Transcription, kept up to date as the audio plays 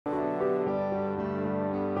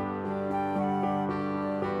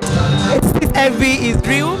HTCSFB is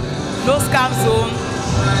real, no scam zone.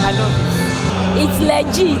 I love it. It's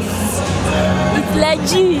legit. It's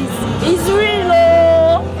legit. It's real.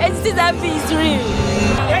 Oh, HTCSFB is real.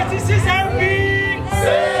 HTCSFB,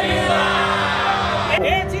 saving lives.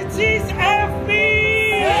 HTCSFB,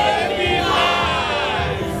 saving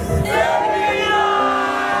lives. Saving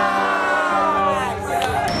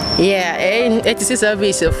lives. Yeah, HTCSFB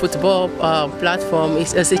is a football platform.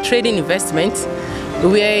 It's a trading investment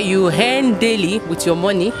where you earn daily with your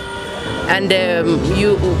money, and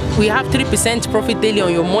we have 3% profit daily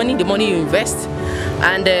on your money, the money you invest,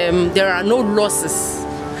 and there are no losses.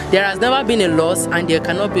 There has never been a loss, and there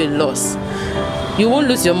cannot be a loss. You won't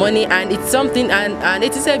lose your money, and it's something, and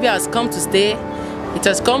HTCSFB has come to stay. It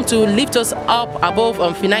has come to lift us up above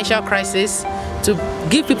financial crisis, to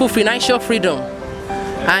give people financial freedom.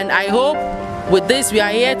 And I hope with this we are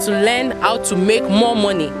here to learn how to make more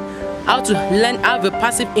money, how to learn how to have a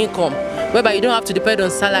passive income, whereby you don't have to depend on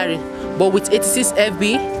salary. But with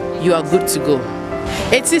HTCSFB, you are good to go.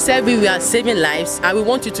 HTCSFB, we are saving lives, and we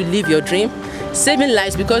want you to live your dream. Saving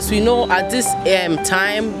lives, because we know at this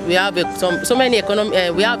time we have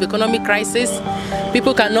we have economic crisis.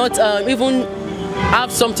 People cannot even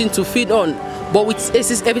have something to feed on. But with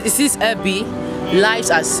HTCSFB, lives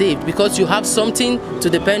are saved because you have something to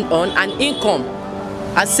depend on, and income,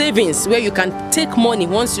 a savings where you can take money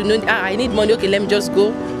once you know, I need money, okay, let me just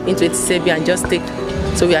go into HTCSFB and just take.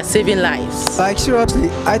 So we are saving lives. Like seriously,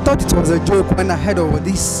 I thought it was a joke when I heard of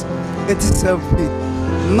this HTCSFB.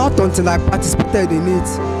 Not until I participated in it,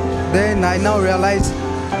 then I now realized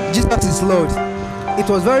Jesus is Lord. It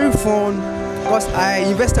was very fun because I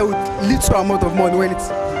invested with little amount of money when it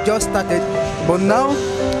just started, but now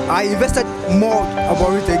I invested more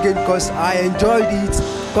about it again because I enjoyed it,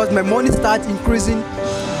 because my money started increasing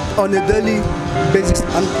on a daily basis,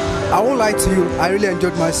 and I won't lie to you, I really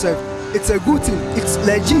enjoyed myself. It's a good thing, it's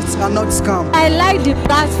legit and not scam. I like the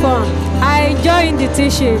platform. I enjoy the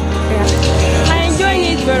teaching. Yeah. I enjoy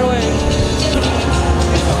it very well.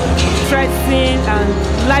 Interesting and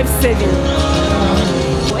life-saving.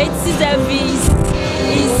 HTCSFB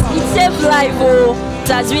it saved life. Oh, it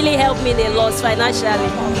has really helped me a lot financially.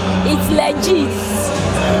 It's legit.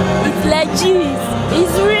 It's legit.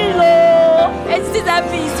 It's real. Oh,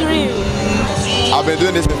 HTCSFB is real. I've been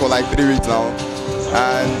doing this thing for like 3 weeks now,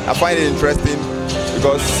 and I find it interesting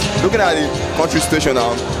because looking at the country situation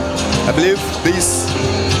now, I believe this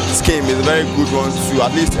scheme is a very good one to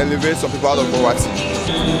at least elevate some people out of poverty.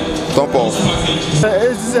 Thumb up.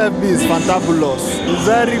 HTCSFB is fantabulous. It's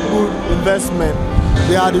very good investment.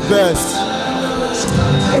 They are the best.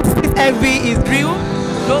 HTCSFB is real,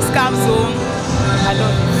 no scam zone. I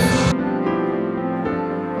love it.